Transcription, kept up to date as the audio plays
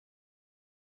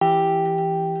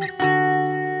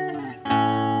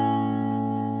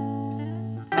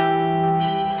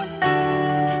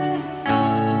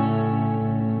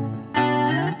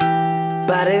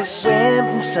Bodies swim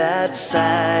from side to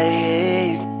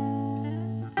side.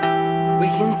 We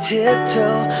can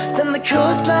tiptoe down the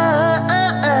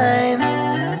coastline.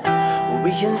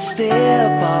 We can stay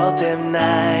up all damn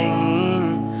night.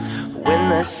 When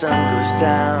the sun goes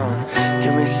down,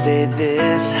 can we stay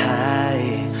this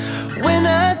high? When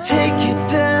I take you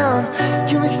down,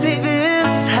 can we stay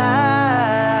this high?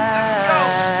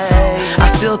 I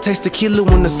still taste tequila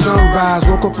when the sunrise.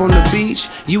 Woke up on the beach,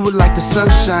 you were like the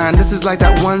sunshine. This is like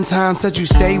that one time said you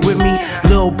stay with me.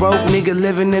 Little broke nigga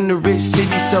living in the rich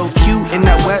city, so cute in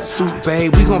that wetsuit,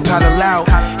 babe. We gon' paddle out,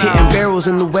 hitting barrels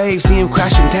in the waves, see him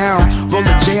crashing down. Roll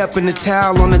a J up in the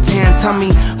towel on the tan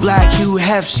tummy. Black hue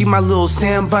hef, she my little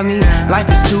sand bunny. Life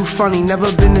is too funny,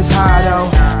 never been this high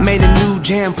though. Made a new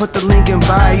jam, put the link in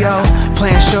bio.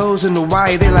 Playing shows in the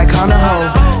wire, they like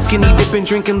Honaho. Skinny dipping,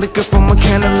 drinking liquor from a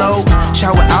cantaloupe.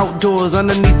 Shower outdoors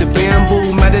underneath the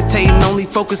bamboo. Meditating, only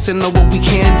focusing on what we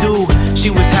can do. She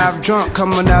was half drunk,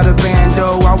 coming out of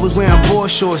bando. I was wearing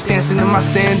board shorts, dancing in my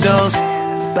sandals.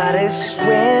 Bodies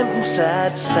swim from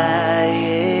side to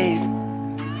side.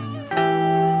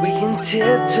 We can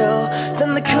tiptoe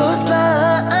down the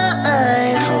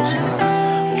coastline.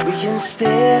 We can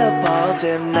stay up all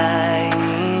damn night.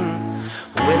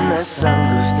 When the sun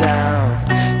goes down,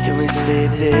 can we stay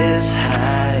this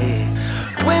high?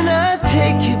 When I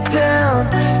take you down,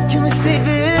 can we stay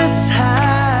this high?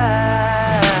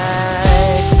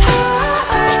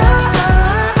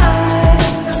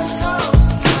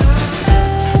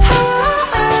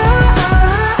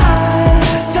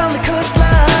 Down the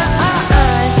coastline.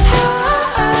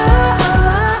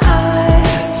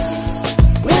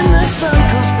 When the sun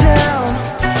goes down,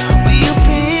 will you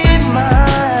be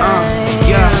mine?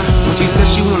 Yeah, when she said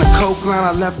she want a coke line,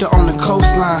 I left her on the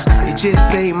coastline. It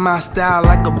just ain't my style,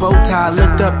 like a bow tie.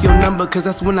 Looked up your number, cause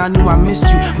that's when I knew I missed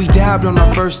you. We dabbed on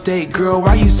our first date, girl,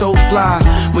 why you so fly?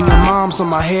 When your mom saw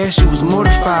my hair, she was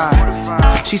mortified.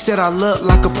 She said I look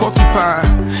like a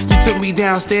porcupine. You took me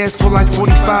downstairs for like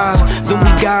 45. Then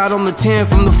we got on the 10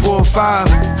 from the 405.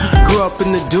 Grew up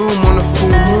in the doom on a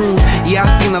full moon. Yeah, I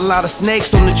seen a lot of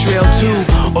snakes on the trail too.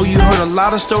 Oh, you heard a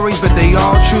lot of stories, but they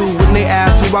all true. When they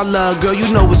ask who I love, girl, you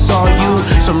know it's all you.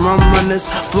 Some rum runners,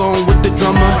 flowing with the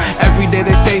drummer. Every day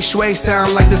they say Shwayze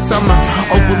sound like the summer.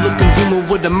 Overlooking Zuma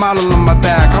with a model on my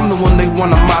back. I'm the one they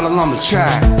wanna model on the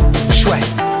track.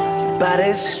 Shwayze.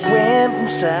 Bodies swim from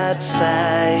side to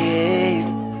side.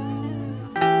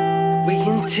 We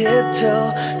can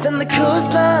tiptoe down the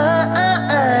coastline.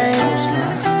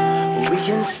 We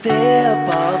can stay up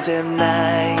all damn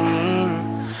night.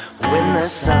 When the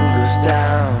sun goes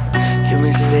down, can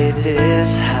we stay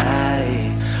this high?